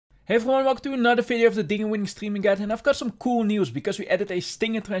Hey everyone, welcome to another video of the DiggingWinning Streaming Guide, and I've got some cool news because we added a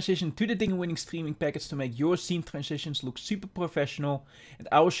stinger transition to the DiggingWinning Streaming Package to make your scene transitions look super professional, and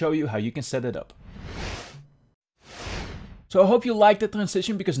I will show you how you can set it up. So I hope you like the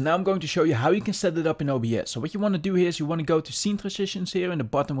transition because now I'm going to show you how you can set it up in OBS. So what you want to do here is you want to go to scene transitions here in the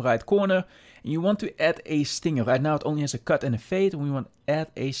bottom right corner, and you want to add a stinger. Right now it only has a cut and a fade, and we want to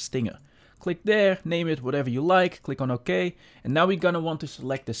add a stinger. Click there, name it whatever you like, click on OK, and now we're gonna want to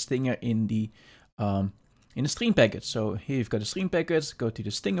select the stinger in the stream package. So here you've got the stream package, go to the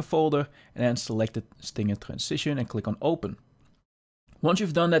stinger folder, and then select the stinger transition and click on Open. Once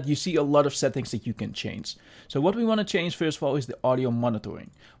you've done that, you see a lot of settings that you can change. So what we want to change first of all is the audio monitoring.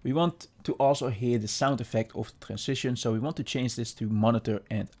 We want to also hear the sound effect of the transition, so we want to change this to monitor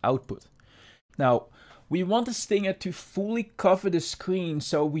and output. Now, we want the stinger to fully cover the screen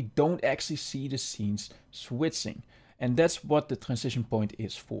so we don't actually see the scenes switching. And that's what the transition point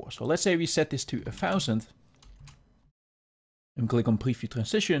is for. So let's say we set this to 1000 and click on Preview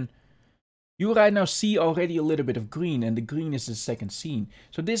Transition. You right now see already a little bit of green, and the green is the second scene.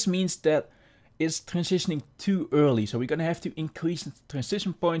 So this means that it's transitioning too early. So we're going to have to increase the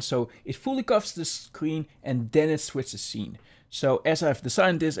transition point so it fully covers the screen and then it switches scene. So as I've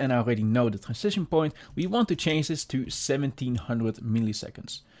designed this and I already know the transition point, we want to change this to 1700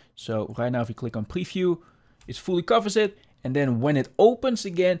 milliseconds. So right now if we click on preview, it fully covers it. And then when it opens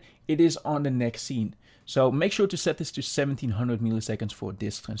again, it is on the next scene. So make sure to set this to 1700 milliseconds for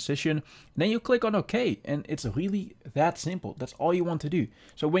this transition. And then you click on OK, and it's really that simple. That's all you want to do.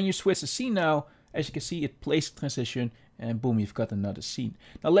 So when you switch the scene now, as you can see, it plays the transition and boom, you've got another scene.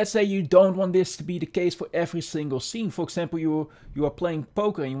 Now let's say you don't want this to be the case for every single scene. For example, you are playing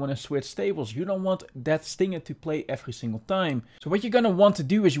poker and you want to switch tables. You don't want that stinger to play every single time. So what you're going to want to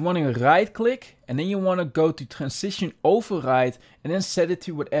do is you want to right click and then you want to go to transition override and then set it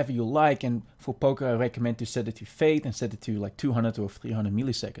to whatever you like. And for poker, I recommend to set it to fade and set it to like 200 or 300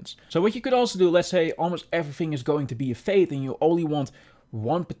 milliseconds. So what you could also do, let's say almost everything is going to be a fade and you only want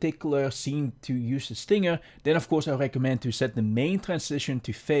one particular scene to use the stinger, then of course I recommend to set the main transition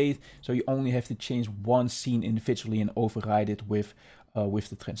to fade, so you only have to change one scene individually and override it with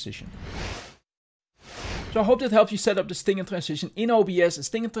the transition. So I hope that helps you set up the stinger transition in OBS. The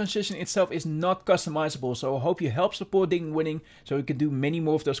stinger transition itself is not customizable, so I hope you help support DiggingWinning so we can do many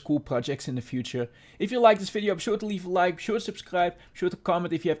more of those cool projects in the future. If you like this video, be sure to leave a like, be sure to subscribe, be sure to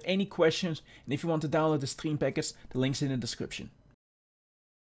comment if you have any questions, and if you want to download the stream package, the link's in the description.